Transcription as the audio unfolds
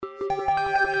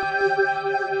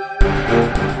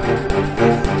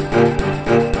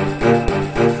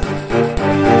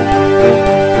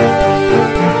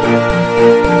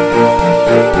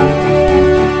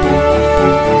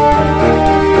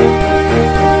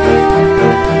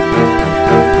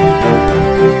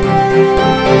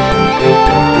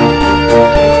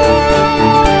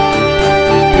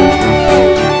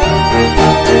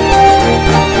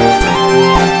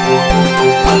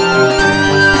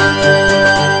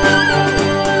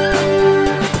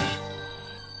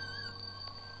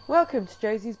welcome to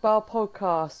Josie's Bar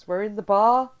podcast. We're in the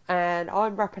bar and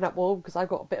I'm wrapping up warm because I've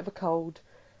got a bit of a cold.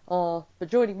 But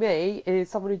joining me is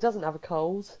someone who doesn't have a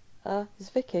cold. It's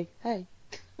Vicky. Hey.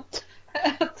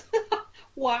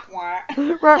 Wah, wah.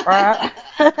 Rah, rah.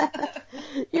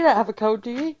 You don't have a cold,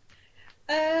 do you?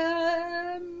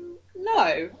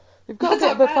 No. You've got a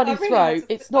bit of a funny really throat.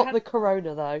 It's not the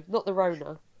corona though. Not the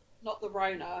Rona. Not the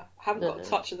Rona. I haven't got a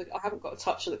touch of the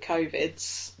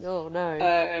COVIDs. Oh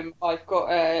no. I've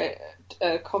got a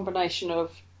combination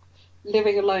of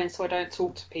living alone so I don't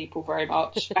talk to people very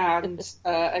much and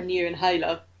a new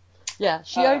inhaler. Yeah,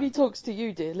 she only talks to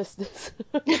you, dear listeners.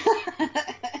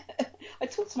 I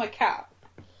talk to my cat,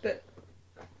 but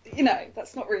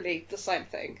that's not really the same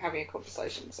thing, having a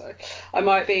conversation. So I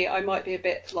might be a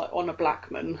bit like on a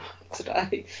Blackman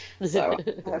today. So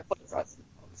I apologise.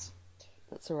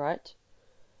 That's all right.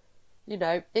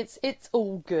 It's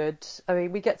all good. I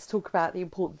mean, we get to talk about the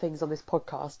important things on this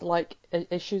podcast, like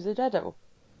issues of Daredevil.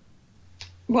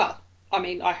 Well, I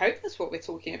mean, I hope that's what we're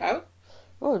talking about.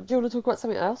 Oh, do you want to talk about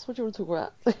something else? What do you want to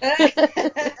talk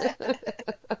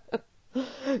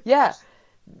about? Yeah.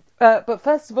 But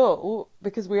first of all,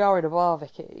 because we are in a bar,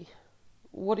 Vicky,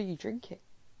 what are you drinking?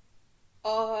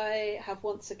 I have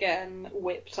once again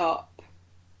whipped up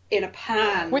in a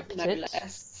pan, no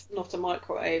less, not a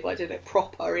microwave. I did it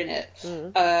proper in it.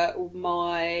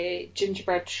 My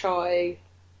gingerbread chai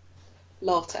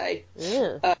latte,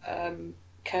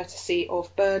 courtesy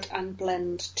of Bird and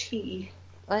Blend Tea.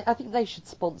 I think they should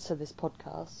sponsor this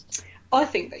podcast. I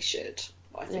think they should.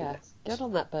 Get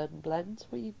on that Bird and Blend.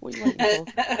 What are you waiting for?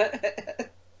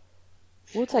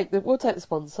 We'll take the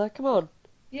sponsor. Come on.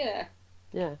 Yeah.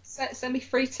 Yeah. Send me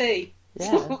free tea.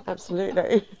 Yeah,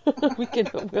 absolutely.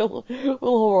 We'll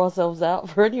whore ourselves out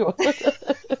for anyone.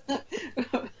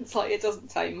 It's like it doesn't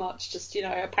take much, just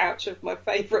a pouch of my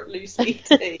favourite loose leaf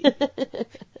tea,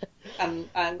 and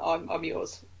I'm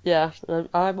yours. Yeah,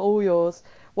 I'm all yours.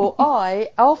 Well,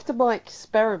 after my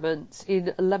experiment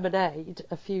in lemonade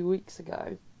a few weeks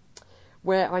ago,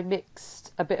 where I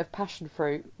mixed a bit of passion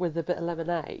fruit with a bit of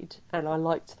lemonade, and I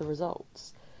liked the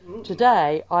results.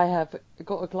 Today I have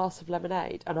got a glass of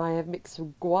lemonade and I have mixed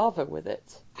some guava with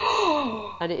it,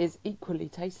 and it is equally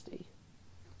tasty.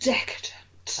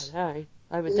 Decadent. I know.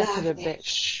 I'm a decadent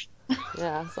bitch.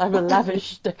 Yes, I'm a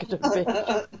lavish decadent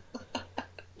bitch.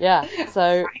 Yeah,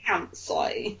 so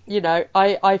fancy.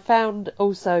 I found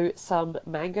also some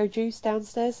mango juice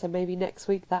downstairs, so maybe next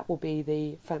week that will be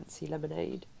the fancy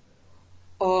lemonade.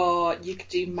 Or you could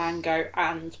do mango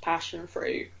and passion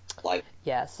fruit.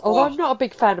 Yes, although I'm not a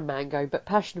big fan of mango, but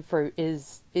passion fruit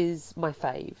is my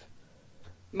fave.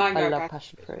 Mango, I love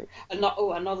passion fruit.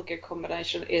 Another good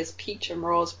combination is peach and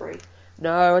raspberry.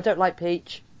 No, I don't like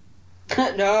peach.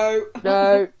 No,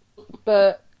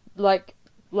 but like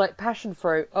passion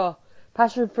fruit. Oh,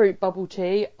 passion fruit bubble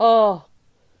tea. Oh,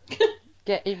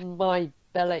 get in my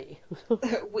belly.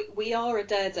 we are a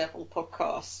Daredevil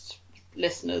podcast.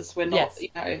 Listeners, we're not.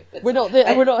 Yes. We're not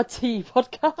a tea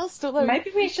podcast. Although maybe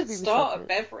we should start a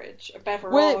beverage.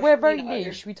 We're very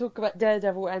niche. We talk about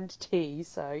Daredevil and tea,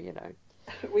 so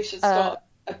we should start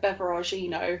a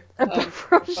beveragino. A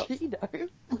beveragino.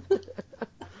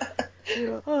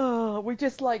 We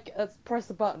just press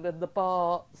a button and the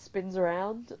bar spins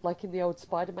around like in the old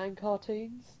Spider-Man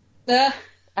cartoons. And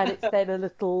it's then a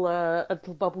little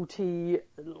bubble tea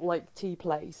tea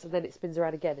place, and then it spins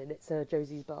around again, and it's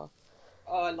Josie's Bar.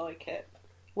 Oh, I like it.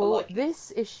 Well,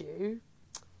 this issue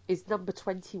is number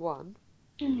 21.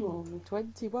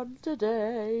 21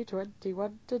 today,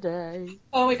 21 today.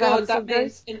 Oh my god, that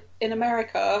means in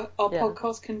America, our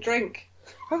podcast can drink.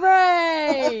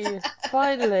 Hooray!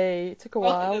 Finally. It took a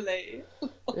while. Finally.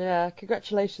 Yeah,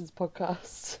 congratulations,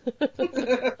 podcast.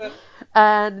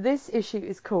 And this issue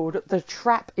is called The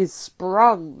Trap is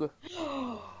Sprung.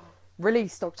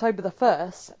 Released October the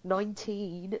 1st,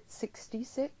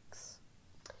 1966.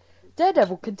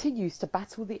 Daredevil continues to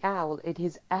battle the owl in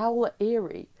his Owl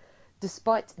Eyrie,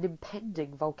 despite an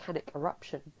impending volcanic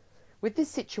eruption. With this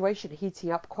situation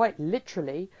heating up quite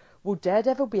literally, will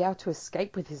Daredevil be able to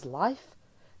escape with his life?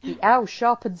 The owl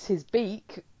sharpens his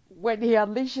beak when he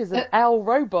unleashes an owl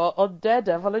robot on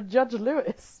Daredevil and Judge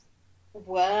Lewis.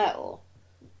 Well.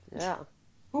 Yeah.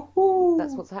 Woo-hoo.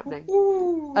 That's what's happening.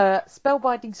 Woo-hoo.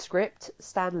 Spellbinding script,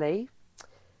 Stan Lee.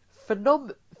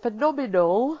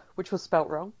 Phenomenal, which was spelt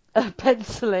wrong.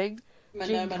 Penciling,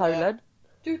 Gene Colan.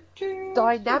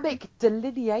 Dynamic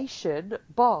delineation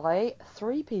by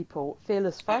 3 people: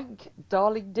 Fearless Frank,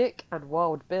 Darling Dick, and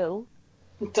Wild Bill.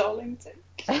 Darling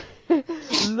Dick.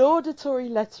 Laudatory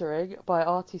lettering by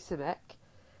Artie Simek,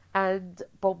 and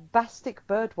bombastic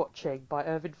birdwatching by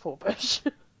Irvin Forbush.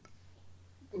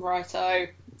 Righto.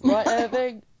 Right,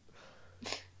 Irving?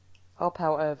 Our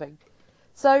pal Irving.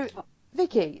 So,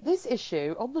 Vicky, this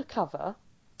issue on the cover,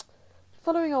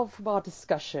 following on from our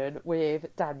discussion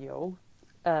with Daniel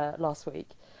last week,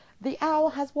 the owl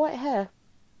has white hair.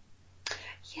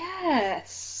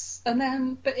 Yes. And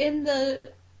then, but in the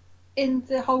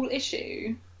whole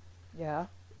issue, Yeah.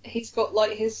 he's got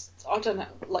like his, I don't know,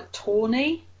 like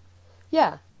tawny.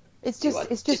 Yeah. It's Did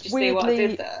just you weirdly. see what I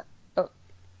did there? Oh,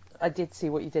 I did see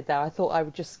what you did there. I thought I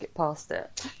would just skip past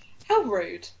it. How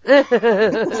rude.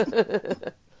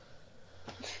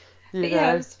 You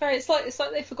Yeah, know. it's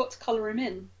like they forgot to colour him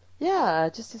in. Yeah,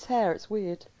 just his hair. It's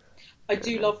weird. I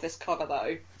do love this cover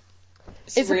though.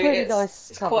 It's a pretty nice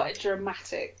It's cover. quite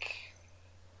dramatic.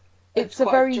 It's a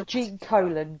quite very dramatic Gene cover.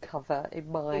 Colan cover, in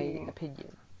my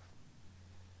opinion.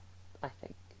 I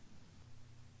think.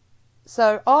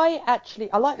 So I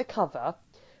like the cover,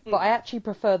 but I actually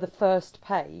prefer the first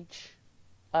page,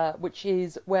 which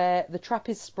is where the trap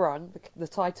is sprung. The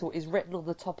title is written on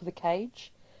the top of the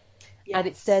cage, and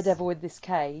it's Daredevil in this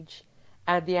cage,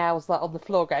 and the owl's like on the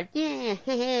floor going, yeah,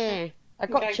 I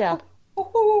gotcha.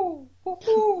 Oh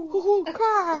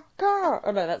Oh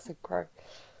no, that's a crow.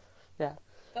 Yeah.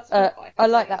 That's I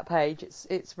like that page.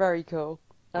 It's very cool.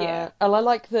 Yeah. And I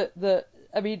like that.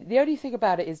 I mean, the only thing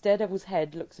about it is Daredevil's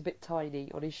head looks a bit tiny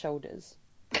on his shoulders.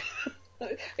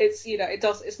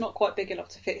 It's not quite big enough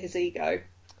to fit his ego.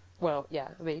 Well, yeah,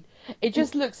 I mean, it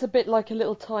just looks a bit like a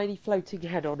little tiny floating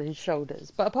head on his shoulders.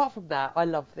 But apart from that, I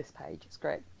love this page. It's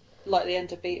great. Like the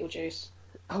end of Beetlejuice.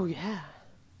 Oh, yeah.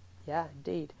 Yeah,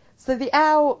 indeed. So the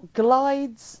owl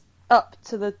glides up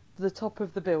to the top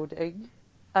of the building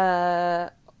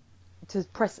to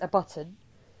press a button.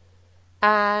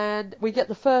 And we get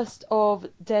the first of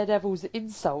Daredevil's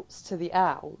insults to the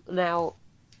owl. Now,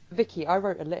 Vicky, I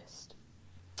wrote a list.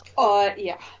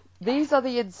 Yeah. These are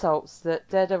the insults that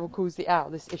Daredevil calls the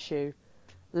owl this issue.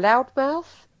 Loudmouth,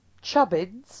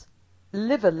 Chubbins,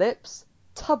 Liver Lips,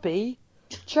 Tubby,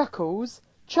 Chuckles,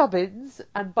 Chubbins,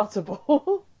 and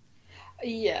Butterball.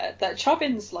 Yeah, that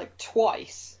Chubbins like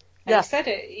twice. And Yeah.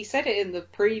 He said it in the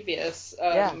previous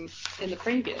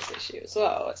issue as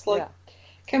well. It's like, Yeah.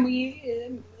 can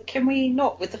we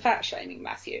not with the fat shaming,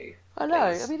 Matthew? I know.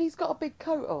 Please? I mean, he's got a big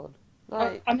coat on.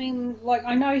 Like, I mean, like,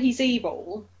 I know he's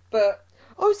evil, but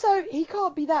also, he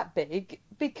can't be that big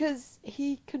because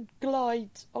he could glide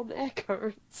on air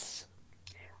currents.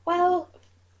 well,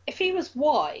 if he was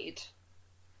wide,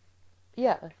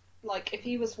 Yeah. like if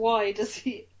he was wide as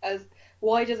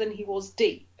wider than he was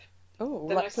deep. Oh,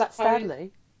 Then like I Flat suppose-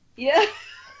 Stanley. Yeah,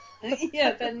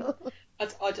 yeah. Then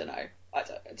I don't know.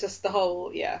 Just the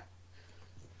whole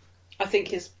I think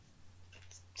his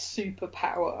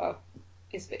superpower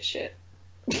is a bit shit.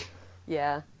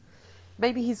 Yeah.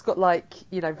 Maybe he's got like,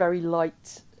 very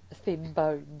light, thin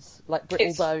bones, like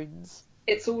brittle bones.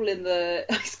 It's all in the.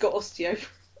 He's got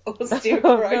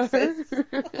osteoporosis.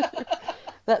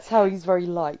 That's how he's very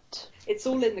light. It's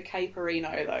all in the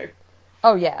caperino though.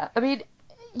 Oh yeah, I mean,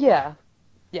 yeah,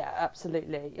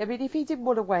 absolutely. I mean, if he didn't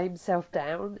want to weigh himself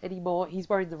down anymore, he's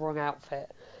wearing the wrong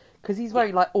outfit because he's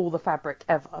wearing like all the fabric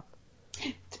ever.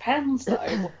 Depends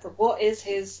though. What is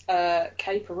his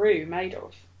caperoo made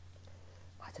of?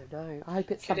 I don't know. I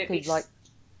hope it's Could it something be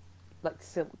like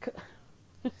silk.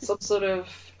 some sort of,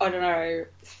 I don't know,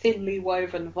 thinly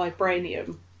woven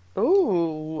vibranium?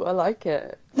 Ooh, I like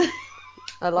it.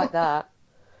 I like that.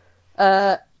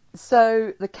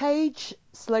 So the cage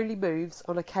slowly moves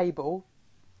on a cable.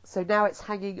 So now it's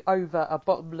hanging over a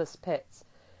bottomless pit.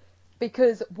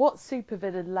 Because what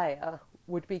supervillain layer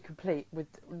would be complete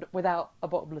without a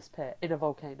bottomless pit in a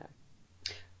volcano?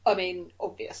 I mean,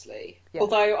 obviously. Yeah.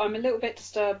 Although I'm a little bit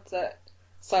disturbed that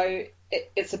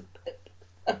it's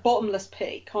a bottomless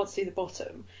pit, can't see the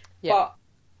bottom, Yeah. but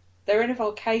they're in a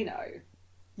volcano.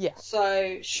 Yeah.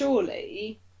 So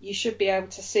surely you should be able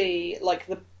to see, like,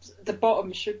 the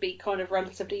bottom should be kind of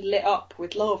relatively lit up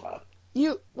with lava.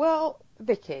 Well,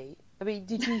 Vicky, I mean,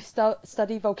 did you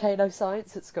study volcano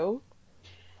science at school?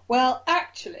 Well,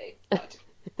 actually, I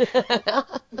didn't.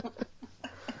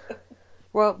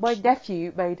 Well, my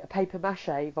nephew made a paper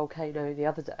mache volcano the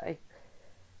other day,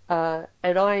 and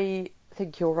I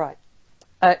think you're right.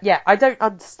 Yeah, I don't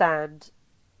understand.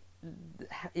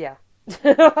 Yeah,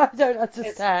 I don't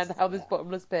understand how this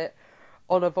bottomless pit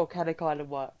on a volcanic island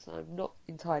works. I'm not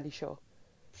entirely sure.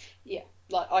 Yeah,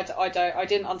 like I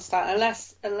didn't understand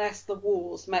unless the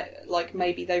walls, like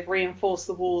maybe they've reinforced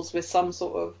the walls with some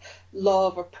sort of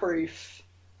lava-proof,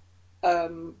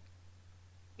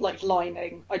 like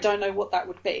lining. I don't know what that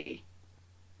would be.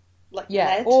 like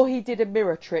Yeah, lead. or he did a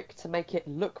mirror trick to make it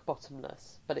look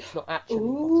bottomless, but it's not actually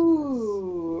bottomless.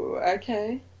 Ooh,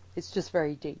 okay. It's just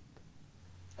very deep.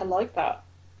 I like that.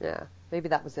 Yeah, maybe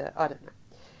that was it. I don't know.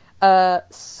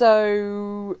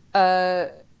 So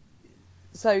the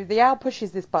owl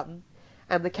pushes this button,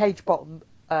 and the cage bottom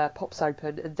pops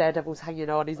open, and Daredevil's hanging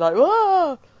on. He's like,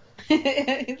 "Whoa!"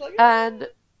 He's like,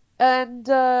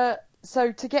 and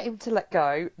so to get him to let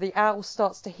go, the owl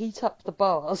starts to heat up the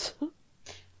bars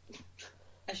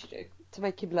as you do. to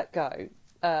make him let go.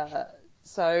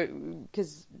 So,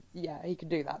 because yeah, he can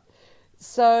do that.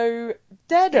 So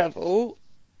Daredevil,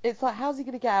 it's like, how's he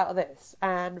going to get out of this?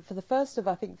 And for the first of,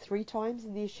 I think, 3 times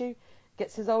in the issue,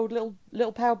 gets his old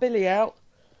little pal Billy out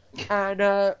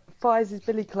and fires his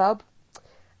billy club,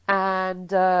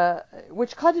 and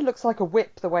which kind of looks like a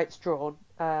whip the way it's drawn.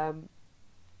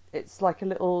 It's like a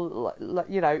little,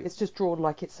 it's just drawn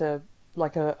like it's a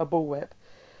bullwhip.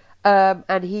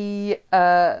 And he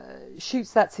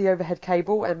shoots that to the overhead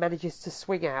cable and manages to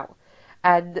swing out.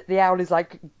 And the owl is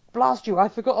like, "Blast you, I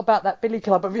forgot about that billy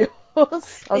club of yours." I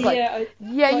was like,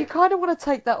 you kind of want to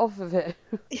take that off of it.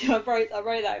 Yeah, I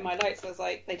wrote that in my notes. I was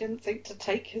like, they didn't think to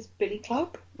take his billy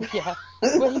club? Yeah.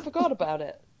 Well, he forgot about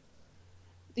it.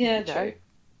 Yeah, true.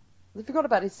 They forgot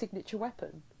about his signature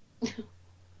weapon.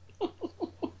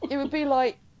 It would be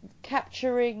like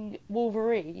capturing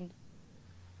Wolverine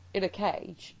in a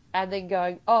cage and then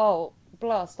going, "Oh,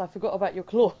 blast, I forgot about your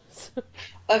claws."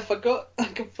 I forgot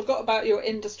about your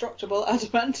indestructible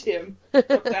adamantium.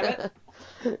 God damn it.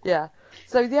 Yeah.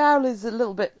 So the owl is a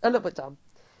little bit dumb.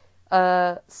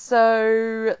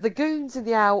 So the goons and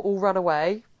the owl all run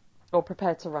away, or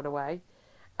prepare to run away,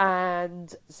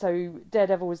 and so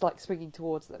Daredevil is like swinging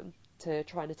towards them to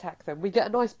try and attack them. We get a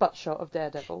nice butt shot of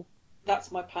Daredevil.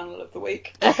 That's my panel of the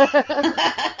week.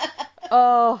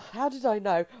 Oh, how did I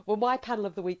know? Well, my panel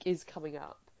of the week is coming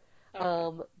up.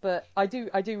 Okay. But I do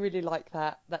really like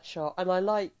that shot, and I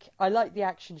like the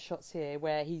action shots here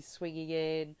where he's swinging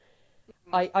in.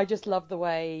 I just love the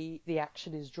way the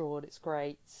action is drawn. It's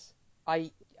great.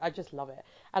 I just love it,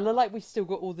 and I like we've still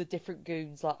got all the different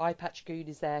goons. Like Eye Patch Goon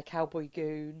is there, Cowboy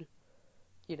Goon,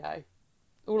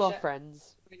 all our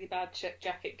friends. Really bad check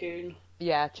jacket goon.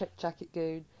 Yeah, check jacket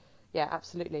goon. Yeah,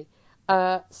 absolutely.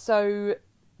 So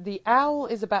the owl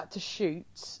is about to shoot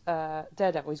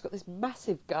Daredevil. He's got this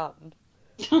massive gun.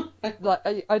 Like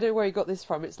I don't know where he got this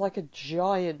from. It's like a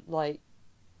giant, like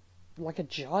a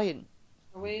giant.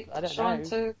 Are we I don't trying know.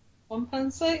 to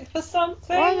compensate for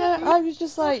something? I was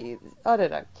just like, I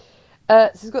don't know.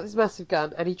 So he's got this massive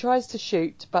gun and he tries to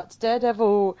shoot, but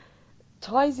Daredevil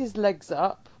ties his legs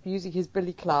up using his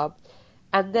billy club,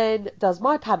 and then does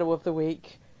my panel of the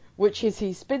week, which is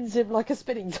he spins him like a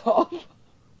spinning top.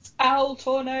 Owl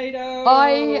tornado!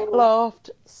 I laughed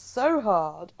so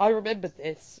hard. I remembered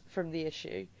this from the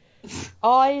issue.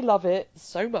 I love it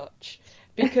so much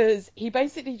because he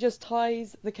basically just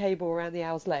ties the cable around the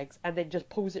owl's legs and then just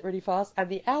pulls it really fast, and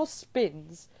the owl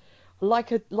spins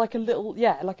like a little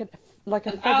like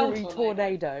a feathery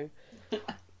tornado,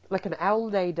 like an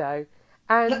owl-nado,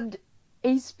 and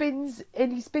he spins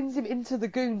him into the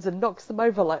goons and knocks them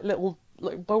over like little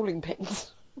bowling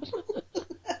pins.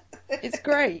 It's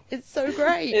great. It's so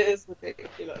great. It is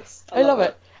ridiculous. I love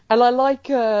it. And I like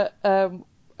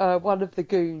one of the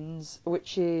goons,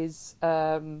 which is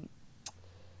the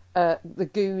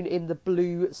goon in the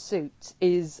blue suit,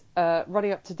 is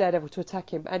running up to Daredevil to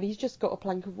attack him, and he's just got a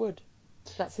plank of wood.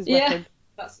 That's his weapon.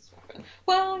 That's his weapon.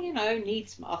 Well,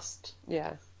 needs must.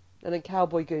 Yeah. And then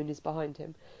Cowboy Goon is behind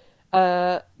him.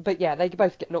 But yeah, they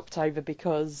both get knocked over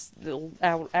because little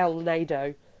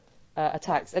Owl-nado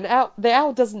attacks. And the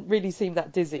owl doesn't really seem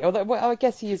that dizzy, although I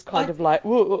guess he is kind of like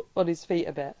on his feet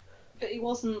a bit. But he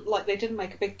wasn't, like, they didn't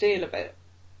make a big deal of it.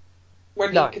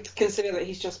 When you could consider that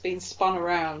he's just been spun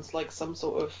around like some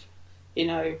sort of,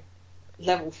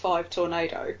 level 5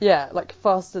 tornado. Yeah, like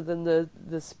faster than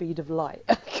the speed of light.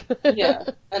 Yeah,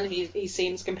 and he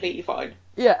seems completely fine.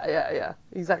 Yeah,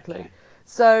 exactly. Okay.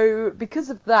 So because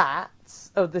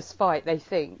of this fight, they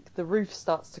think the roof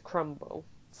starts to crumble.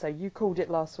 So you called it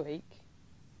last week.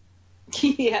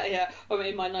 Yeah. I mean,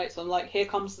 in my notes, I'm like, here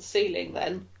comes the ceiling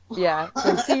then. Yeah,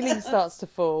 so the ceiling starts to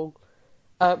fall.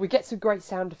 We get some great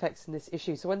sound effects in this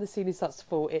issue. So when the ceiling starts to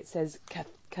fall, it says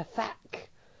kathak.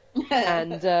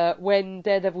 And when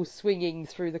Daredevil's swinging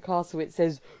through the castle, it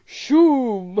says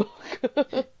shoom.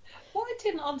 What I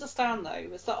didn't understand, though,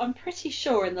 was that I'm pretty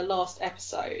sure in the last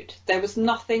episode there was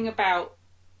nothing about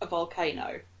a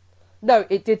volcano. No,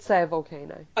 it did say a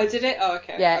volcano. Oh, did it? Oh,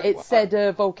 okay. Yeah, it said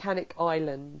a volcanic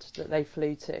island that they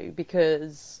flew to,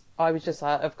 because I was just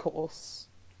like, of course,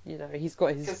 he's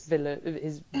got his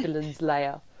villain's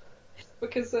lair.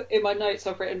 because in my notes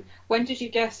I've written, when did you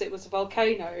guess it was a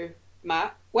volcano,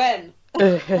 Matt? When?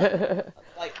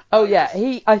 Like, oh yeah,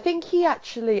 I think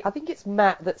it's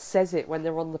Matt that says it when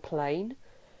they're on the plane.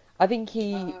 I think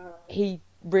he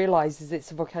realizes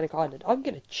it's a volcanic island. I'm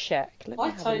gonna check. Let me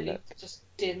have a look. Just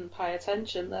didn't pay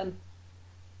attention then.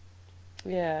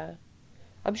 Yeah,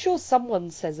 I'm sure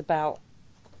someone says about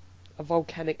a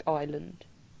volcanic island.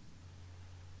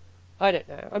 I don't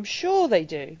know. I'm sure they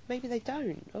do. Maybe they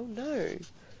don't. Oh no.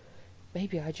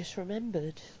 Maybe I just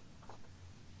remembered.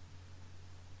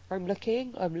 I'm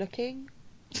looking.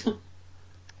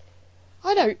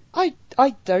 I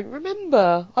don't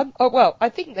remember. Well, I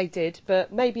think they did,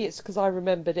 but maybe it's because I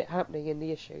remembered it happening in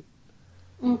the issue.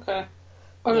 Okay.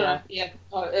 I don't know. Yeah.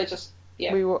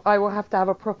 Yeah. I will have to have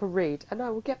a proper read, and I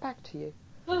will get back to you.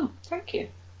 Oh, thank you.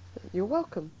 You're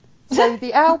welcome. So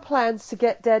the owl plans to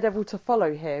get Daredevil to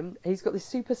follow him. He's got this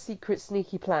super secret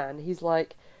sneaky plan. He's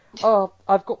like, oh,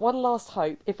 I've got one last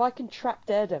hope. If I can trap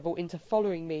Daredevil into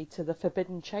following me to the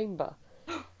Forbidden Chamber.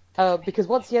 Because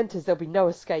once he enters, there'll be no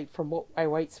escape from what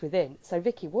awaits within. So,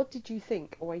 Vicky, what did you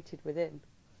think awaited within?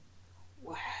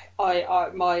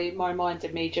 My mind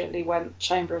immediately went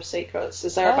Chamber of Secrets.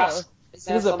 Is there a basilisk?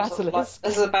 There's a basilisk.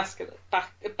 There's a basilisk.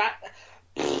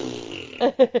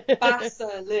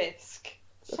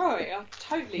 Sorry, I'm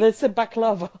totally. There's some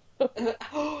baklava.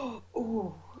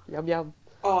 Ooh. Yum yum.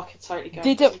 Oh, I could totally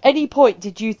go. At any point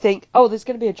did you think, oh, there's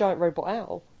going to be a giant robot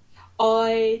owl?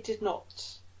 I did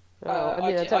not.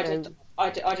 I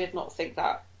did not think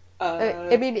that.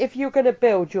 I mean, if you're going to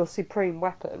build your supreme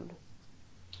weapon,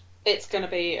 it's going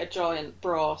to be a giant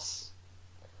brass.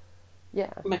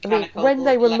 Yeah. Mechanical. When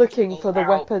they were looking for the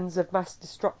weapons of mass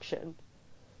destruction,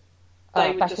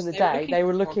 back in the day, they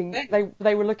were looking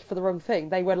for the wrong thing.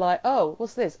 They were like, oh,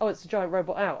 what's this? Oh, it's a giant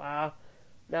robot owl.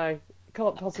 No, it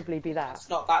can't possibly be that. It's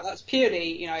not that. That's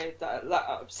purely, that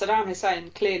Saddam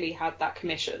Hussein clearly had that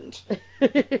commissioned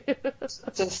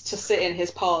just to sit in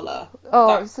his parlour.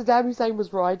 Oh, Saddam Hussein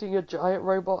was riding a giant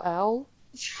robot owl.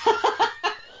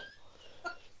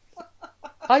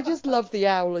 I just love the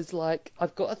owl as like,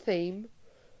 I've got a theme,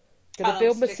 gonna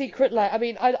build my secret lair. I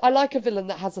mean, I like a villain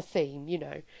that has a theme,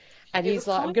 And he's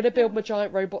like, I'm gonna build my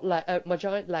giant my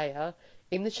giant lair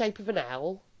in the shape of an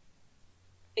owl.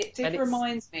 It did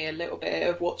remind me a little bit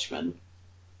of Watchmen.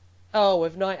 Oh,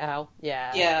 with Night Owl.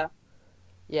 Yeah. Yeah.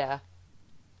 Yeah.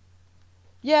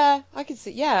 Yeah, I can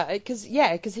see. Yeah,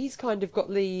 because he's kind of got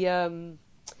the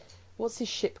what's his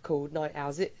ship called? Night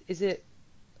Owl. Is it?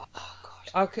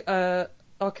 Oh God.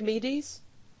 Archimedes.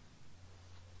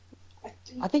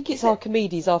 I think it's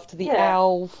Archimedes after the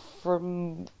owl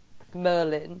from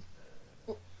Merlin.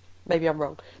 Maybe I'm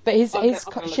wrong, but his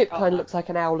ship kind of looks like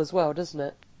an owl as well, doesn't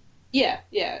it? Yeah,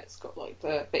 it's got like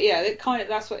but yeah,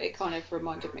 that's what it kind of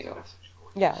reminded me of.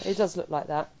 Yeah, it does look like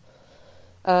that.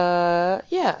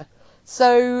 Yeah.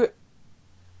 So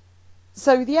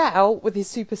the owl with his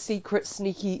super secret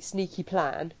sneaky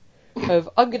plan of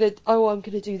I'm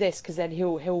gonna do this because then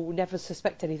he'll never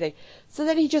suspect anything. So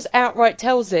then he just outright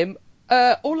tells him,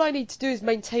 all I need to do is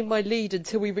maintain my lead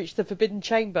until we reach the Forbidden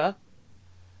Chamber.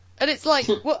 And it's like,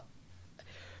 what?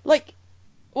 Like,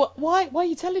 what? Why are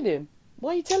you telling him?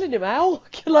 Why are you telling him, Al?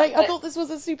 Like, I thought this was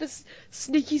a super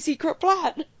sneaky secret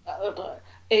plan.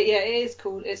 It is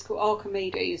called. It's called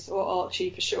Archimedes, or Archie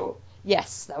for short.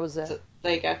 Yes, that was it. So,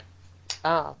 there you go.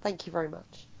 Ah, thank you very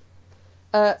much.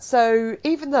 So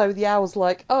even though the owl's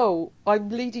like, oh, I'm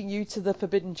leading you to the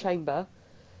Forbidden Chamber,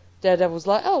 Daredevil's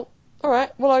like, oh, all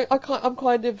right. Well, I'm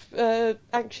kind of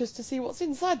anxious to see what's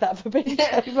inside that Forbidden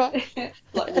Chamber.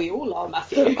 Like we all are,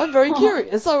 Matthew. I'm very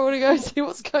curious. I want to go and see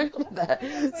what's going on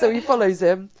there. So he follows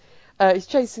him. He's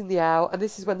chasing the owl, and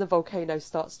this is when the volcano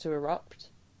starts to erupt.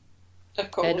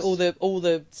 Of course. And all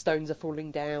the stones are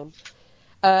falling down.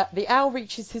 The owl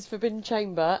reaches his Forbidden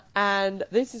Chamber, and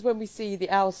this is when we see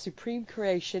the owl's supreme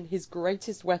creation, his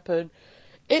greatest weapon.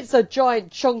 It's a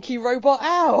giant, chunky robot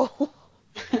owl.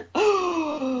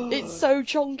 It's so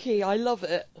chunky. I love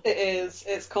it. It is.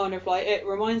 It's kind of like, it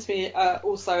reminds me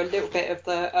also a little bit of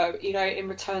the, in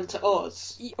Return to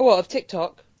Oz. What, of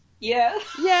TikTok? Yeah.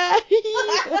 Yeah.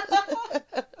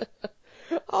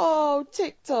 Oh,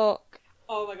 TikTok.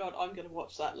 Oh my God, I'm going to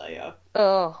watch that later.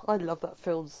 Oh, I love that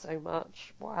film so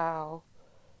much. Wow.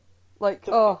 Like,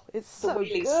 it's so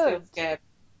good.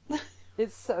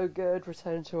 It's so good,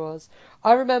 Return to Oz.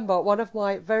 I remember one of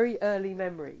my very early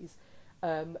memories.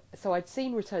 So I'd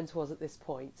seen Return to Oz at this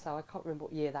point, so I can't remember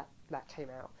what year that came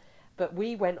out. But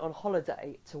we went on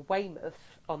holiday to Weymouth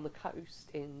on the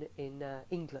coast in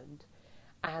England,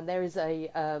 and there is a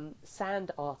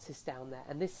sand artist down there.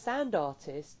 And this sand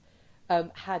artist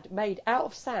had made out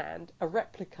of sand a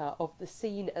replica of the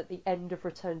scene at the end of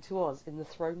Return to Oz in the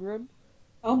throne room.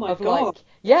 Oh my God. Like,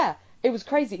 yeah, it was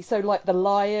crazy. So like the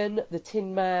lion, the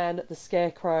Tin Man, the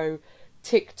Scarecrow,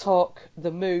 Tick-Tock,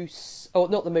 the moose, or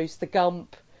not the moose, the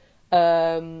Gump,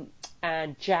 and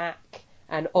Jack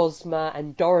and Ozma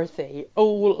and Dorothy,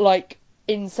 all like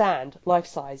in sand, life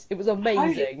size. It was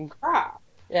amazing. Holy crap.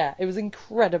 Yeah, it was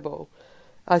incredible.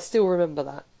 I still remember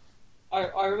that.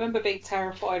 I remember being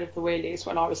terrified of the wheelies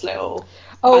when I was little.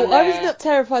 Oh, I was not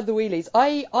terrified of the wheelies.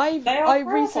 I terrifying.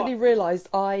 recently realised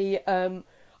I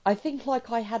think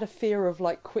like I had a fear of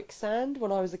like quicksand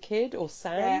when I was a kid, or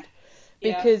sand.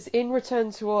 Yeah. Because in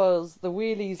Return to Oz, the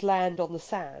wheelies land on the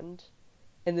sand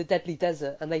in the Deadly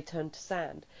Desert and they turn to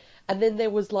sand. And then there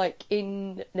was like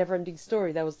in Neverending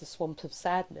Story there was the Swamp of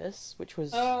Sadness, which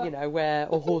was where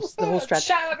the horse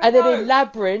trap. And then in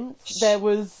Labyrinth there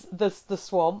was the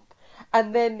swamp.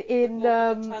 And then in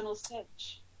Eternal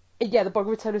Stench. Yeah, the Bog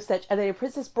of Eternal Stench. And then in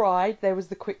Princess Bride there was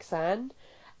the quicksand.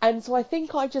 And so I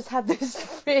think I just had this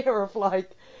fear of like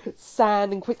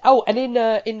sand and quick. Oh, and in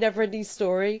Neverending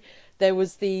Story there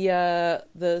was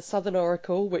the Southern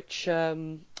Oracle, which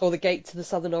or the gate to the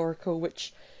Southern Oracle,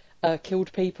 which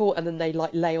killed people, and then they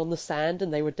like lay on the sand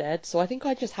and they were dead. So I think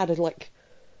I just had a like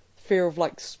fear of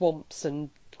like swamps and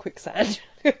quicksand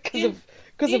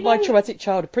because of my traumatic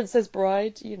childhood. Princess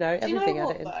Bride, everything had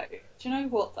it in. Do you know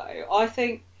what though? I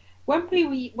think when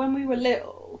we were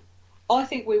little, I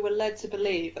think we were led to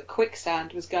believe that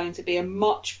quicksand was going to be a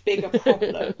much bigger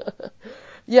problem.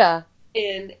 Yeah.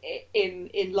 In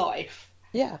life.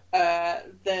 Yeah.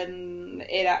 Than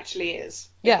it actually is.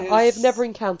 Yeah, I have never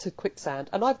encountered quicksand,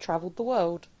 and I've travelled the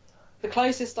world. The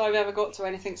closest I've ever got to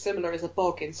anything similar is a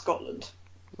bog in Scotland.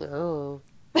 Oh.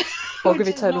 Bog of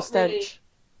Eternal Stench. Really,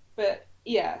 but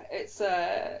yeah, it's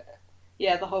the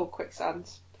whole quicksand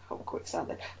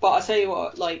thing. But I tell you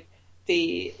what, like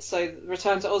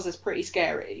Return to Oz is pretty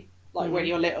scary, like when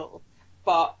you're little,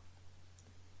 but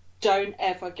don't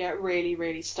ever get really,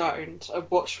 really stoned and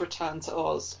watch Return to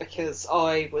Oz, because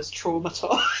I was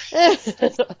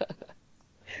traumatised.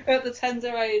 At the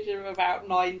tender age of about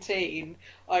 19,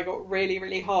 I got really,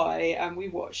 really high and we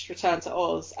watched Return to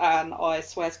Oz, and I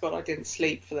swear to God I didn't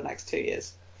sleep for the next 2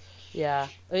 years. Yeah,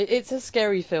 it's a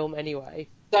scary film anyway.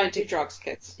 Don't do drugs,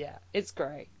 kids. Yeah, it's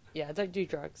great. Yeah, don't do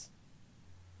drugs.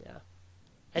 Yeah.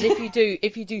 And if you do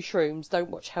shrooms, don't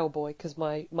watch Hellboy, because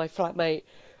my flatmate...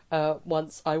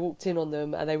 once I walked in on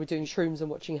them and they were doing shrooms and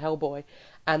watching Hellboy,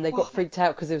 and they got freaked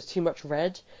out because there was too much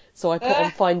red, so I put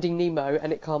on Finding Nemo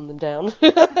and it calmed them down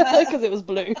because it was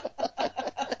blue.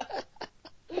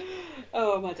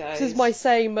 Oh my days. This is my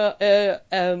same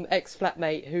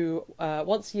ex-flatmate who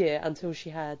once a year, until she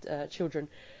had children,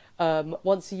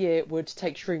 once a year would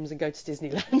take shrooms and go to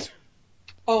Disneyland.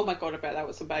 Oh my God, I bet that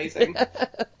was amazing.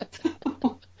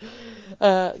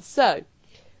 So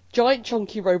giant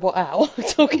chunky robot owl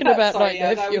talking about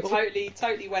nightmare fuel. We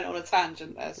totally went on a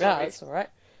tangent there. Sorry. Yeah, that's all right.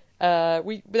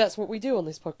 That's what we do on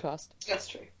this podcast. That's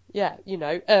true. Yeah,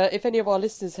 if any of our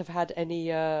listeners have had any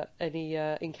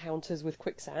encounters with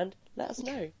quicksand, let us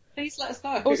know. Please let us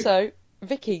know. Also,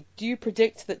 Vicky, do you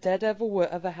predict that Daredevil will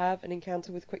ever have an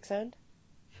encounter with quicksand?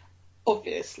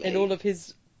 Obviously. In all of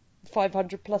his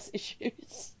 500 plus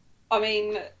issues. I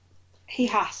mean, he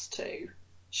has to,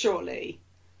 surely.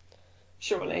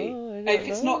 Oh, if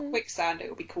it's not quicksand, it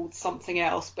will be called something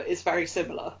else, but it's very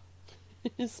similar.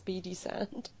 Speedy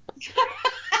sand.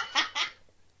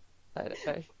 I don't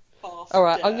know. Fast all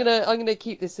right, dirt. I'm gonna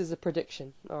keep this as a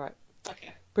prediction. All right.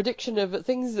 Okay. Prediction of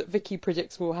things that Vicky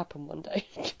predicts will happen one day.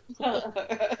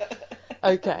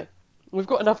 Okay, we've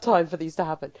got enough time for these to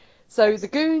happen. So the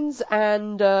goons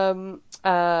and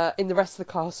in the rest of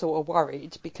the castle are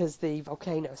worried because the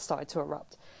volcano started to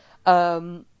erupt.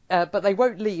 But they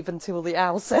won't leave until the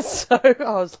owl says so. I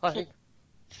was like,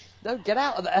 no, get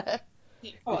out of there.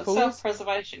 Oh,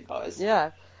 self-preservation, guys.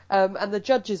 Yeah. And the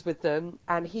judge is with them,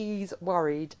 and he's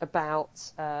worried about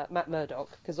Matt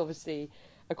Murdock, because obviously,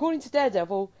 according to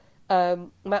Daredevil,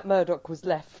 Matt Murdock was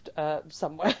left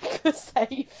somewhere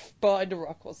safe behind a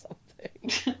rock or something.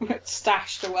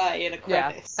 Stashed away in a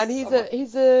crevice. Yeah. And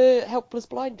he's a helpless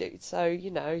blind dude, so,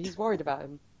 he's worried about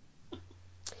him.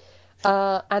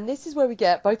 And this is where we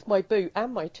get both my boot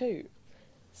and my toot.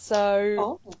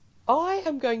 So I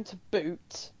am going to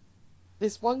boot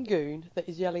this one goon that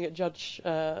is yelling at Judge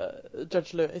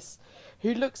Lewis,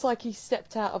 who looks like he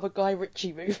stepped out of a Guy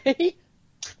Ritchie movie.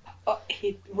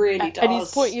 He really does. And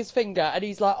he's pointing his finger and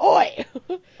he's like, "Oi!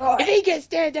 If he gets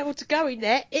Daredevil to go in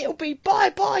there, it'll be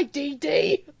bye-bye,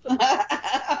 DD."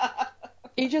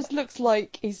 He just looks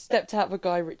like he's stepped out of a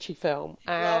Guy Ritchie film,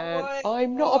 and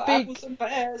I'm not a big Apples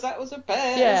and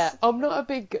pears. Yeah, I'm not a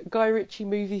big Guy Ritchie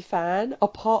movie fan,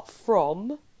 apart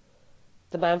from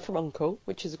The Man from U.N.C.L.E.,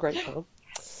 which is a great film.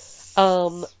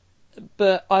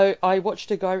 But I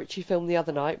watched a Guy Ritchie film the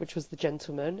other night, which was The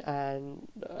Gentleman, and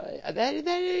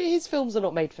his films are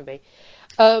not made for me.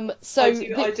 I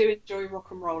do enjoy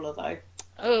Rock and Roller, though.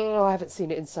 Oh, I haven't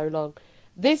seen it in so long.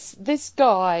 This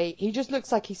guy, he just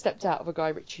looks like he stepped out of a Guy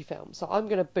Ritchie film, so I'm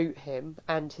going to boot him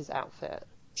and his outfit.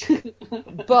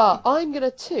 But I'm going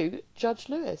to toot Judge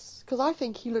Lewis, because I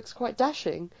think he looks quite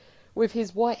dashing with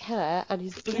his white hair and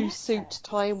his blue suit,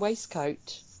 tie and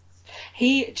waistcoat. Do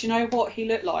you know what he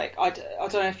looked like? I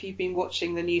don't know if you've been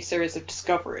watching the new series of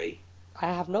Discovery.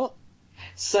 I have not.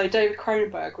 So David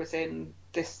Cronenberg was in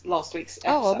this last week's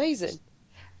episode. Oh, amazing.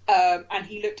 And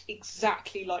he looked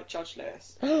exactly like Judge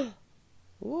Lewis.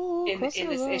 Ooh, in this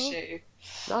issue.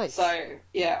 Nice. So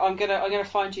yeah, I'm gonna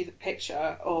find you the picture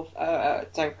of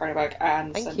David Cronenberg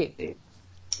and Thank you.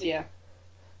 Yeah.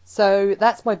 So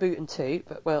that's my boot and toot,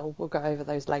 but we'll go over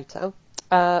those later.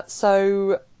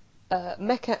 Mecha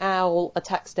Owl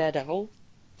attacks Daredevil.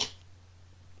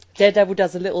 Daredevil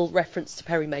does a little reference to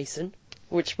Perry Mason,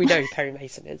 which we know who Perry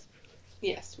Mason is.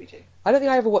 Yes, we do. I don't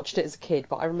think I ever watched it as a kid,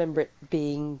 but I remember it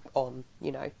being on,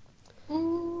 you know.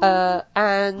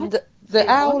 And the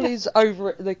owl is over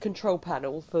at the control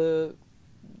panel for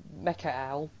Mecha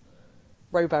Owl,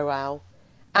 Robo Owl,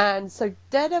 and so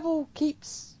Daredevil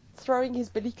keeps throwing his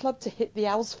billy club to hit the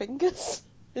owl's fingers.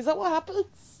 Is that what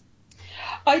happens?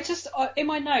 In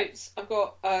my notes, I've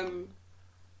got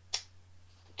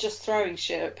just throwing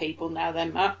shit at people now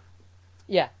then, Matt.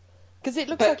 Yeah. Because it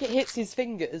looks like it hits his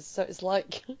fingers, so it's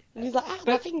like... And he's like, ah,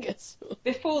 my fingers.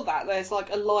 Before that, there's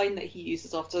like a line that he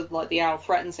uses after like the owl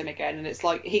threatens him again, and it's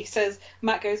like, he says,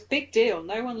 Matt goes, big deal,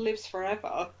 no one lives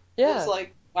forever. Yeah. It's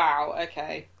like, wow,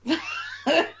 okay.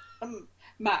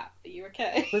 Matt, are you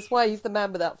okay? That's why he's the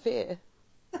man without fear.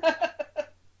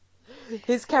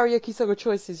 His karaoke song of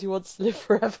choice is He Wants to Live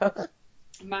Forever.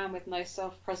 Man with no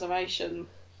self-preservation.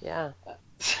 Yeah.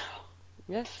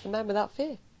 Yeah, the man without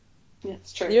fear. Yeah,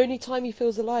 it's true. The only time he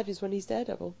feels alive is when he's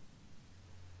Daredevil.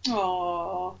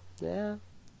 Aww. Yeah.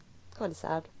 Kind of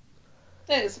sad.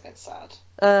 It is a bit sad.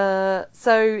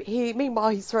 Meanwhile,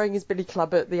 he's throwing his billy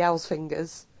club at the owl's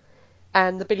fingers,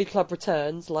 and the billy club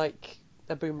returns like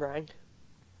a boomerang.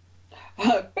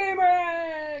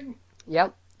 Boomerang!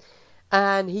 Yep.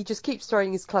 And he just keeps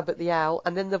throwing his club at the owl,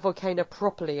 and then the volcano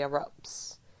properly erupts.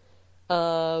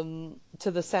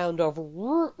 To the sound of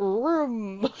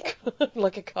vroom,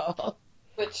 like a car.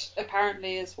 Which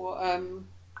apparently is what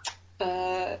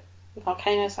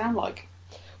volcanoes sound like.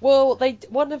 Well,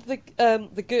 one of the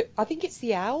good, I think it's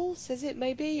the owl says it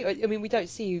maybe. I mean, we don't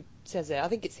see who says it. I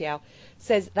think it's the owl.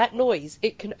 Says that noise.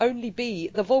 It can only be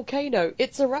the volcano.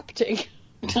 It's erupting.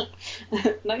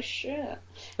 No shit.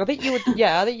 I think you would.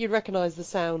 Yeah, I think you'd recognise the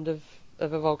sound of a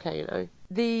volcano.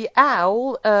 The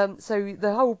owl. So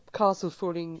the whole castle's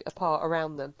falling apart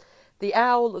around them. The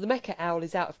Mecha Owl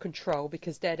is out of control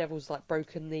because Daredevil's like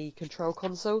broken the control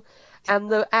console,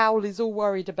 and the owl is all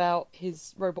worried about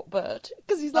his robot bird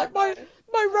because he's like, my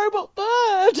robot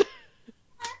bird.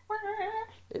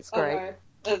 It's great.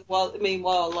 Well,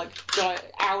 meanwhile, like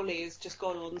Owlie has just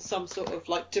gone on some sort of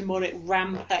like demonic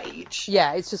rampage.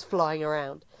 Yeah, it's just flying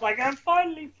around. Like, I'm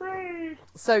finally free.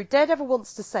 So Daredevil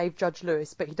wants to save Judge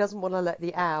Lewis, but he doesn't want to let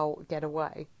the owl get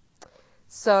away.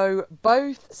 So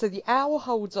the owl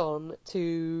holds on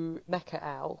to Mecha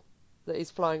Owl that is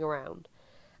flying around,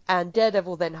 and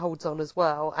Daredevil then holds on as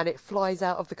well, and it flies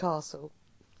out of the castle.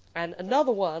 And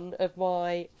another one of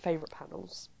my favourite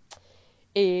panels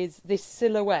is this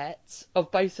silhouette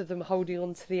of both of them holding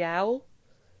on to the owl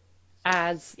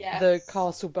as the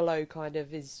castle below kind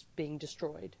of is being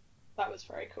destroyed. That was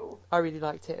very cool. I really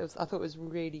liked it. I thought it was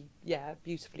really,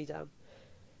 beautifully done.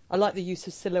 I like the use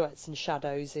of silhouettes and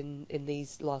shadows in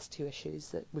these last two issues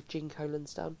that with Gene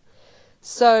Colan's done.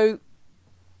 So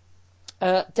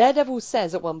Daredevil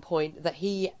says at one point that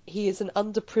he is an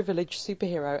underprivileged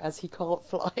superhero as he can't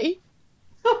fly.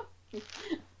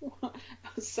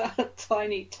 Sad,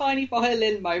 tiny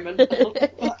violin moment.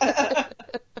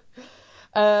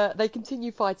 They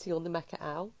continue fighting on the Mecha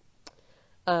Owl.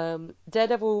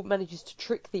 Daredevil manages to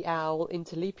trick the owl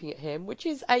into leaping at him, which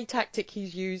is a tactic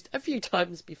he's used a few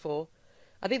times before.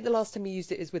 I think the last time he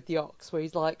used it is with the ox, where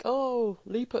he's like, oh,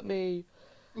 leap at me.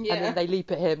 Yeah. And then they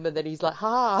leap at him, and then he's like,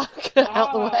 ha, get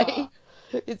out the way.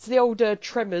 It's the old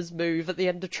Tremors move at the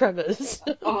end of Tremors.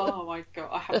 Oh my god,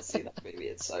 I haven't seen that movie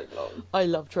in so long. I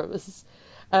love Tremors.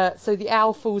 So the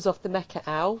owl falls off the Mecha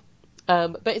Owl,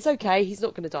 But it's okay. He's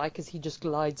not going to die because he just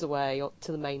glides away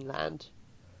to the mainland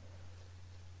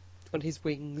on his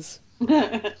wings.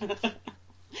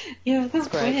 Yeah, that's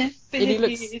great. And he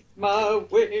looks my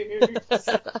wings.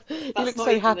 he looks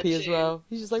so happy as well.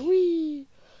 He's just like, wee.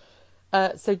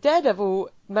 So Daredevil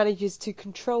manages to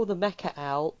control the mecha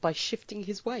owl by shifting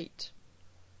his weight.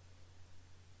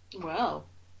 Wow.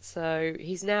 So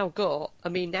he's now got. I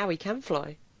mean, now he can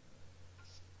fly.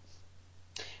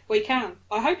 Well, he can.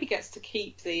 I hope he gets to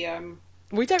keep the.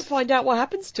 We don't find out what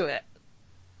happens to it.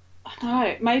 I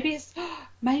know. Maybe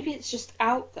it's just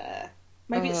out there.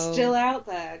 Maybe it's still out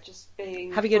there, just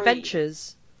being having free.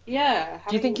 Adventures. Yeah.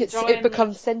 Do you think it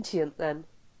becomes sentient then?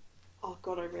 Oh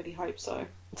God, I really hope so.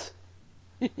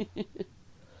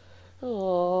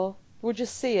 Oh, we'll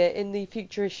just see it in the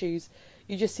future issues.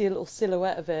 You just see a little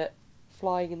silhouette of it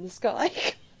flying in the sky.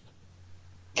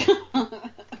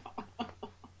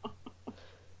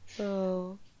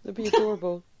 Oh, it'd be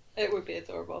adorable. It would be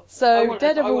adorable. So I want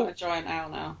a giant owl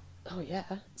now. Oh yeah.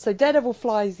 So Daredevil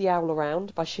flies the owl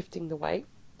around by shifting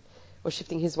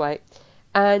his weight,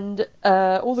 and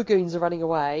all the goons are running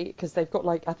away because they've got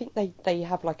I think they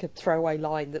have a throwaway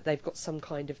line that they've got some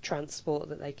kind of transport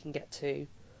that they can get to.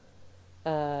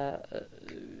 A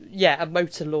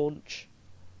motor launch.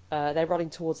 They're running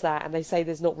towards that, and they say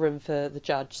there's not room for the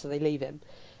judge, so they leave him.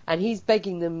 And he's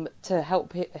begging them to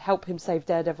help him save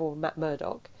Daredevil and Matt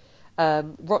Murdock.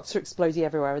 Rocks are exploding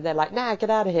everywhere, and they're like, nah, get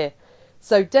out of here.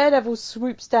 So Daredevil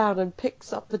swoops down and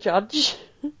picks up the judge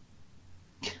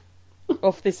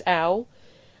off this owl.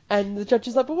 And the judge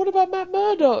is like, but what about Matt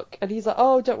Murdock? And he's like,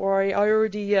 oh, don't worry, I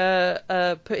already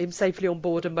put him safely on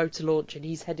board a motor launch, and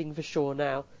he's heading for shore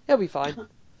now. He'll be fine.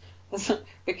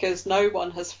 Because no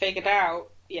one has figured out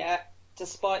yet,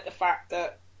 despite the fact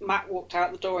that Matt walked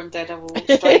out the door and Daredevil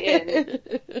walked straight in,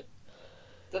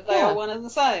 that they are one and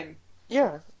the same.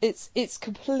 Yeah, it's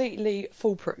completely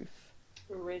foolproof.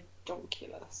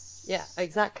 Redonkulous. Yeah,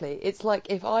 exactly. It's like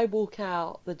if I walk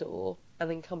out the door and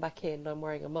then come back in and I'm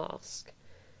wearing a mask,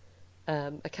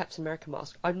 a Captain America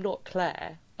mask. I'm not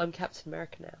Claire, I'm Captain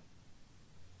America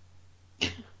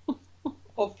now.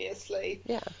 Obviously.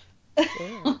 Yeah.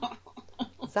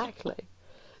 Exactly.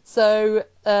 So,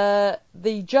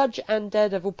 the Judge and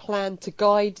Daredevil plan to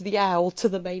guide the owl to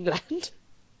the mainland.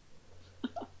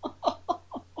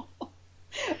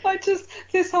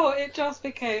 It just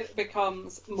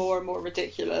becomes more and more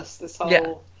ridiculous, this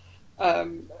whole,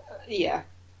 yeah.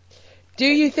 Do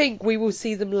you think we will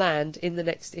see them land in the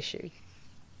next issue?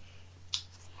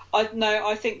 I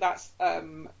think that's,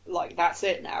 that's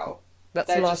it now.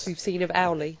 That's the last we've seen of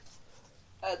Owly.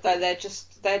 They're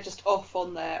just off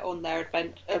on their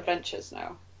adventures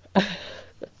now.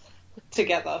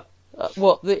 Together.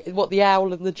 What the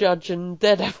owl and the Judge and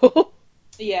Daredevil?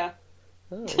 Yeah.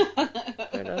 Oh,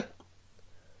 fair enough.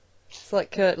 It's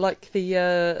like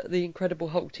the Incredible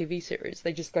Hulk TV series.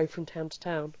 They just go from town to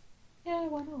town. Yeah,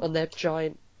 why not? On their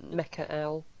giant mecha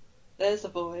owl. There's a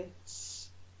voice.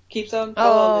 Keeps on Oh,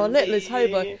 calling littlest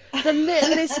Hobo. The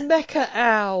littlest mecha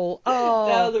owl. Oh.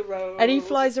 Down the road. And he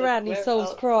flies around and he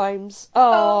solves crimes.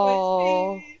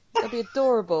 Oh. That'd be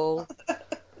adorable.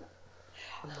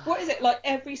 What is it?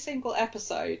 Every single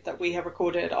episode that we have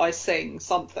recorded, I sing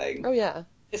something. Oh, yeah.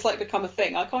 It's become a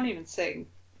thing. I can't even sing.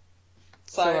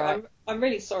 So right. I'm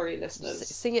really sorry, listeners.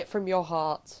 Sing it from your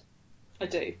heart. I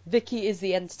do. Vicky is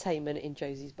the entertainment in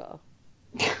Josie's bar.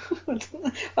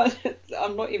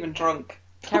 I'm not even drunk.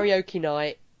 Karaoke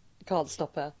night. Can't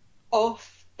stop her.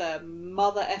 Off the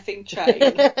mother effing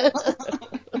chain.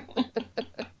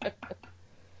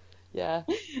 Yeah.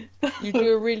 You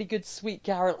do a really good Sweet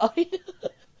Caroline.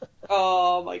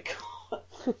 Oh my god.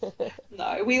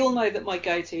 No, we all know that my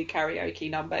go-to karaoke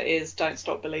number is Don't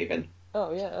Stop Believing.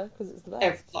 Oh yeah, because it's the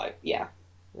best. Yeah.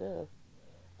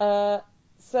 Yeah.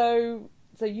 So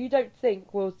you don't think,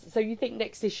 so you think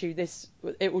next issue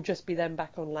it will just be them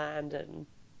back on land and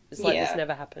it's like this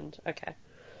never happened.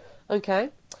 Okay.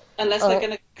 Unless they're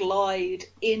going to glide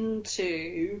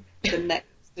into the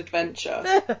next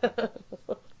adventure.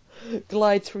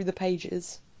 Glide through the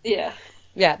pages. Yeah.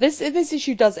 Yeah, this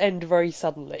issue does end very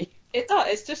suddenly. It does.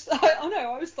 It's just, I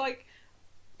know, I was like,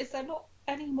 is there not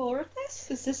any more of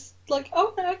this? Is this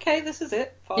oh no, okay, this is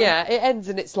it. Fine. Yeah, it ends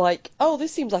and it's like, oh,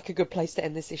 this seems like a good place to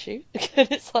end this issue.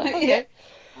 And it's like, okay.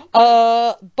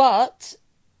 Yeah. But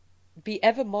be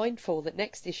ever mindful that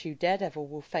next issue Daredevil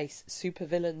will face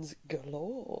supervillains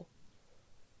galore.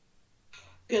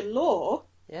 Galore?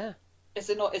 Yeah. Is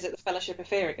it the Fellowship of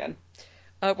Fear again?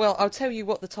 Well, I'll tell you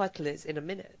what the title is in a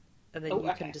minute, and then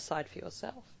you can decide for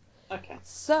yourself. Okay.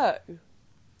 So,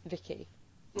 Vicky.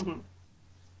 Mm-hmm.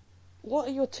 what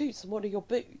are your toots and what are your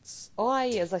boots?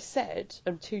 As I said,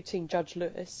 am tooting Judge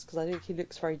Lewis because I think he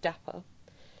looks very dapper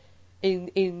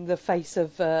in the face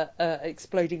of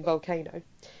exploding volcano,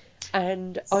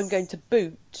 and I'm going to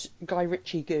boot Guy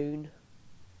Ritchie Goon.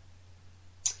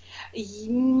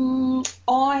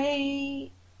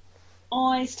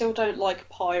 I still don't like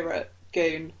Pirate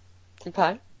Goon.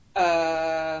 Okay.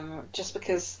 Just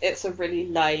because it's a really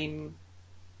lame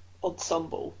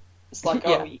ensemble. It's like,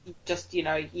 Yeah. oh, you just,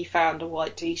 you found a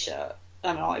white t-shirt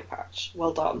and an eye patch.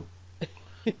 Well done.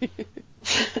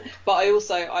 But I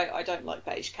also, I don't like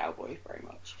Beige Cowboy very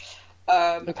much.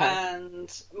 Okay.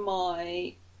 And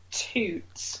my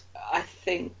toots, I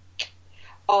think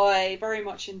I very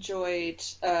much enjoyed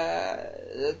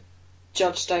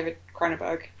Judge David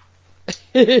Cronenberg.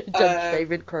 Judge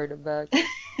David Cronenberg.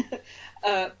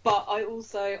 But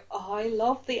I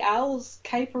love the Owl's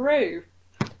caperoo.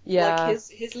 Yeah. Like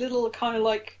his little kind of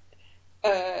like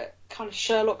kind of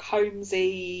Sherlock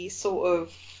Holmesy sort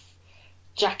of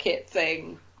jacket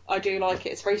thing. I do like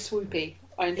it. It's very swoopy.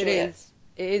 I enjoy it.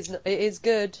 It is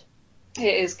good.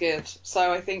 It is good.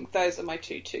 So I think those are my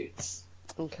two toots.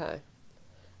 Okay.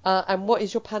 And what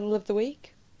is your panel of the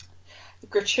week?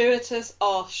 Gratuitous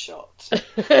arse shot.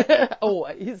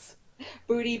 Always.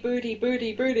 Booty, booty,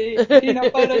 booty, booty.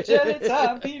 Peanut butter jelly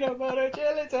time. Peanut butter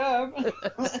jelly time.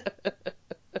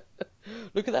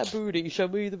 Look at that booty. Show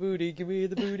me the booty. Give me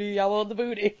the booty. I want the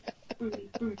booty. Booty,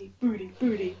 booty, booty,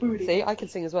 booty, booty. See, I can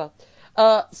sing as well.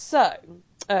 So,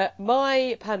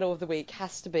 my panel of the week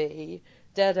has to be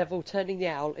Daredevil turning the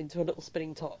owl into a little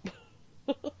spinning top.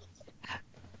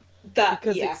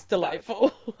 Because it's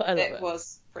delightful. I love it. It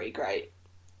was pretty great.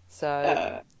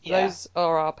 So, those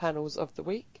are our panels of the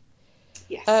week.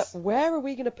 Yes. Where are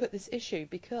we going to put this issue?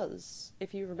 Because,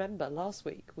 if you remember, last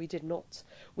week we did not.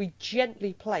 We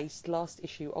gently placed last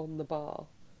issue on the bar.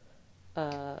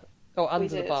 Or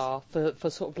under the bar for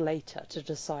sort of later, to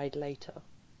decide later.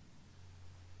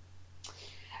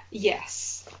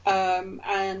 Yes.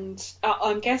 And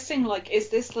I'm guessing, like, is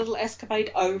this little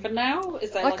escapade over now?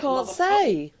 Is there, like, I can't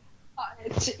say.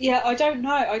 Yeah, I don't know.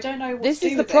 I don't know what This to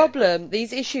do is the with problem.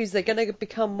 These issues, they're going to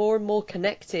become more and more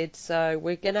connected, so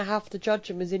we're going to have to judge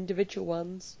them as individual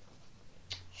ones.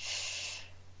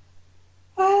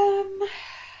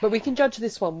 But we can judge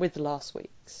this one with last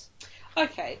week's.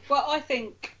 Okay. Well, I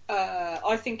think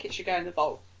it should go in the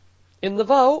vault. In the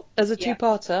vault as a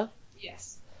two-parter.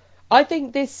 Yes. I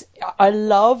think this. I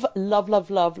love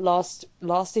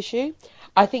last issue.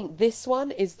 I think this one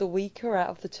is the weaker out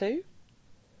of the two.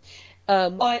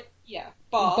 But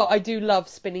I do love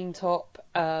Spinning Top,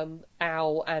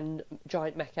 Owl, and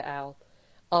Giant Mecha Owl.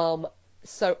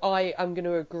 So I am going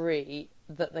to agree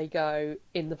that they go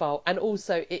in the vault, and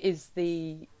also it is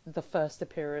the first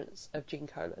appearance of Gene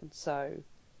Colan. So,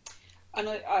 and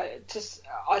I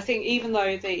think even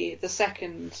though the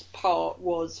second part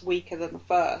was weaker than the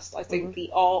first, I think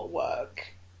the artwork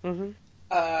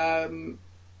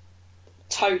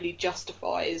totally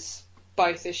justifies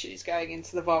both issues going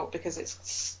into the vault because it's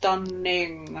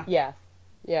stunning. Yeah.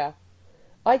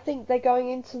 I think they're going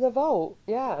into the vault.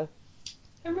 Yeah.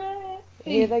 Hooray!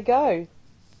 Here they go.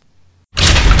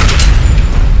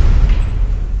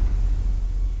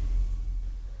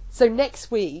 So next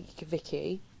week,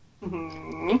 Vicky.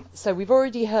 So we've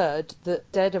already heard that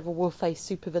Daredevil will face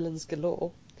supervillains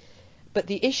galore, but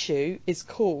the issue is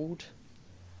called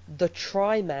 "The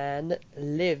Tri-Man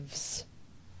Lives."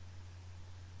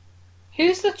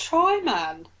 Who's the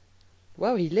Tri-Man?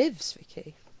 Well, he lives,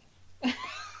 Vicky.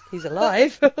 He's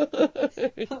alive.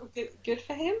 Good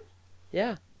for him.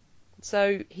 Yeah.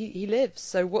 So he lives.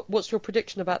 So what's your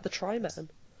prediction about the Tri-Man?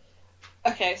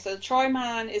 Okay, so the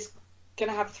Tri-Man is going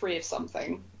to have 3 of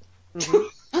something.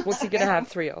 What's he going to have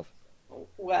 3 of?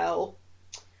 Well,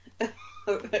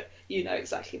 you know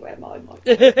exactly where mine might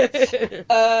go.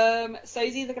 So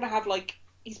he's either going to have, like,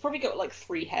 he's probably got, like,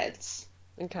 3 heads.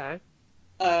 Okay.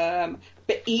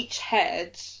 But each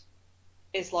head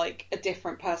is, like, a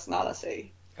different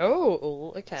personality.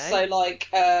 Oh, okay. So, like,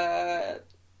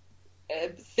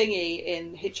 Thingy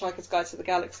in Hitchhiker's Guide to the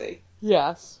Galaxy.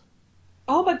 Yes.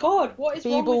 Oh my god, what is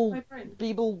wrong with my brain?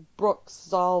 Beeble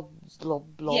Broxall.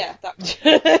 Yeah,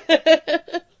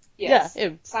 that. Yes. Yeah,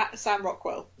 him. Sam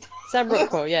Rockwell. Sam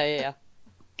Rockwell, yeah.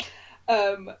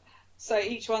 So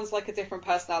each one's like a different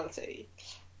personality.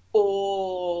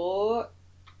 Or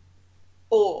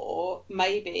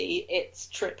maybe it's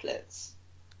triplets.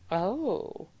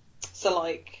 Oh. So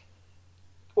like,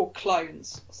 or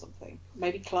clones or something.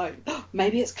 Maybe clone.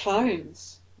 Maybe it's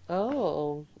clones.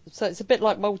 Oh. So it's a bit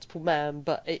like Multiple Man,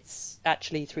 but it's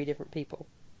actually 3 different people.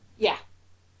 Yeah.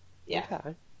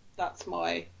 Okay. That's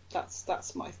my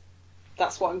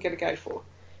That's what I'm going to go for.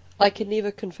 I can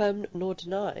neither confirm nor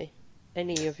deny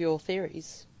any of your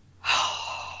theories.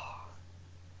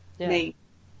 Mean.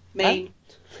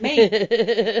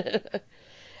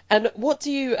 And what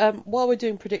do you, while we're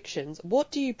doing predictions, what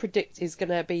do you predict is going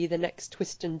to be the next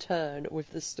twist and turn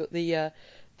with the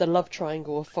love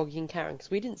triangle of Foggy and Karen? Because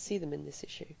we didn't see them in this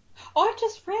issue. I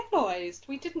just realised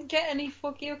we didn't get any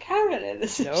Foggy or Karen in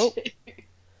this issue.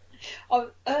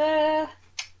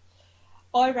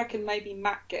 I reckon maybe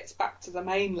Matt gets back to the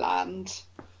mainland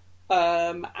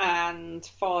and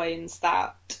finds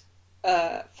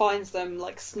them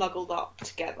like snuggled up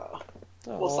together.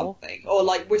 Aww. Or something, or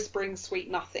like whispering sweet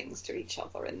nothings to each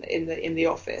other in the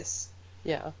office.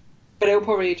 Yeah. But it'll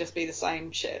probably just be the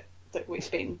same shit that we've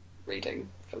been reading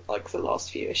for like the last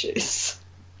few issues.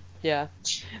 Yeah.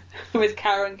 With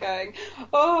Karen going,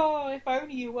 "Oh, if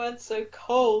only you weren't so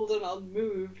cold and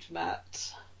unmoved,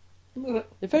 Matt.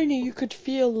 If only you could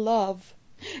feel love.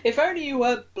 If only you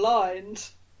weren't blind."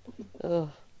 Ugh.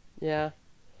 Yeah.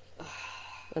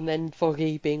 And then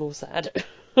Foggy being all sad.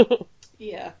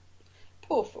 Yeah.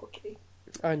 Poor Foggy.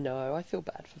 I know, I feel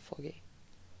bad for Foggy.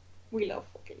 We love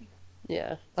Foggy.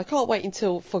 Yeah. I can't wait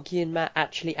until Foggy and Matt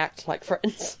actually act like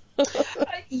friends.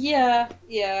 Yeah.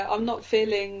 I'm not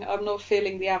feeling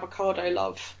the avocado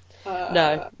love.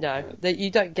 No.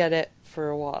 You don't get it for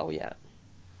a while yet.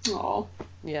 Oh.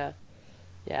 Yeah.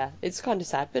 It's kind of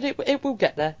sad, but it will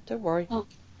get there. Don't worry. Oh,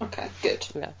 okay, good.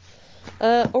 Yeah.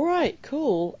 All right,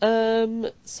 cool.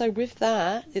 So with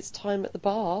that, it's time at the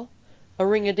bar. A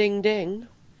ring-a-ding-ding.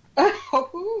 It's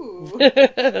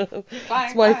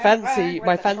my fancy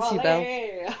bell.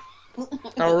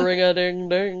 A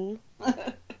ring-a-ding-ding.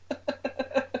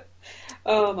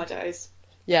 Oh, my days.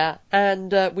 Yeah,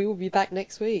 and we will be back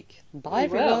next week. Bye,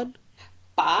 everyone.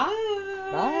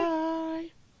 Bye.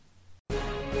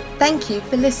 Thank you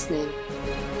for listening.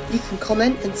 You can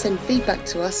comment and send feedback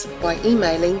to us by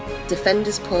emailing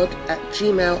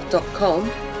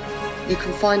defenderspod@gmail.com. You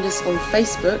can find us on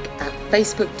Facebook at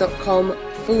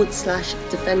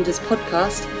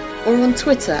facebook.com/defenderspodcast or on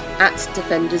Twitter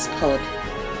 @defenderspod.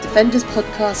 Defenders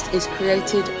Podcast is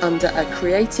created under a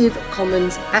Creative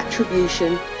Commons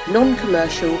Attribution,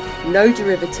 Non-Commercial, No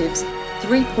Derivatives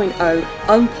 3.0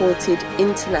 Unported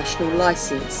International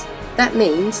License. That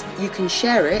means you can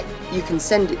share it, you can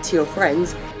send it to your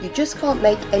friends, you just can't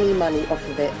make any money off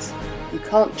of it. You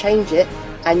can't change it,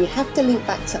 and you have to link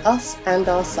back to us and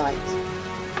our site.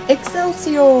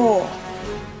 Excelsior!